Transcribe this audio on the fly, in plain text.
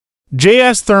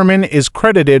J.S. Thurman is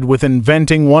credited with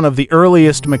inventing one of the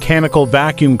earliest mechanical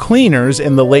vacuum cleaners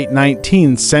in the late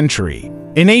 19th century.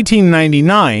 In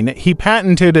 1899, he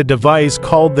patented a device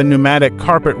called the pneumatic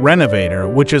carpet renovator,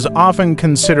 which is often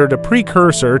considered a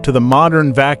precursor to the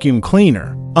modern vacuum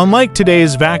cleaner. Unlike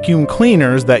today's vacuum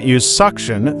cleaners that use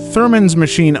suction, Thurman's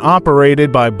machine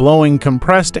operated by blowing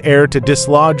compressed air to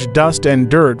dislodge dust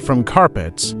and dirt from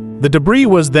carpets. The debris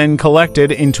was then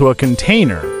collected into a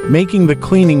container, making the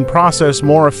cleaning process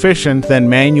more efficient than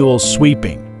manual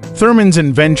sweeping. Thurman's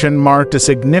invention marked a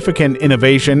significant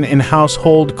innovation in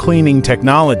household cleaning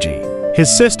technology. His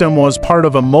system was part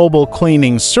of a mobile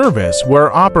cleaning service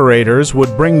where operators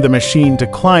would bring the machine to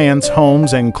clients'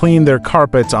 homes and clean their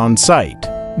carpets on site.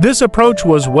 This approach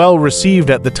was well received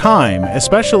at the time,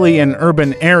 especially in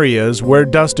urban areas where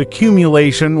dust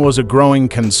accumulation was a growing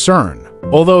concern.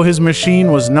 Although his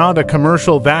machine was not a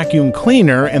commercial vacuum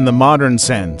cleaner in the modern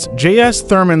sense, J.S.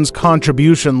 Thurman's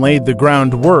contribution laid the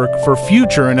groundwork for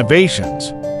future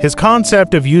innovations. His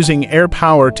concept of using air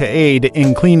power to aid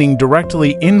in cleaning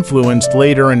directly influenced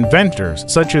later inventors,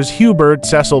 such as Hubert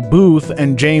Cecil Booth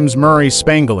and James Murray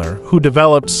Spangler, who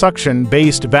developed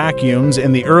suction-based vacuums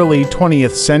in the early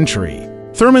 20th century.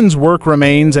 Thurman's work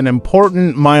remains an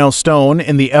important milestone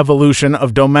in the evolution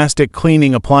of domestic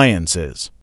cleaning appliances.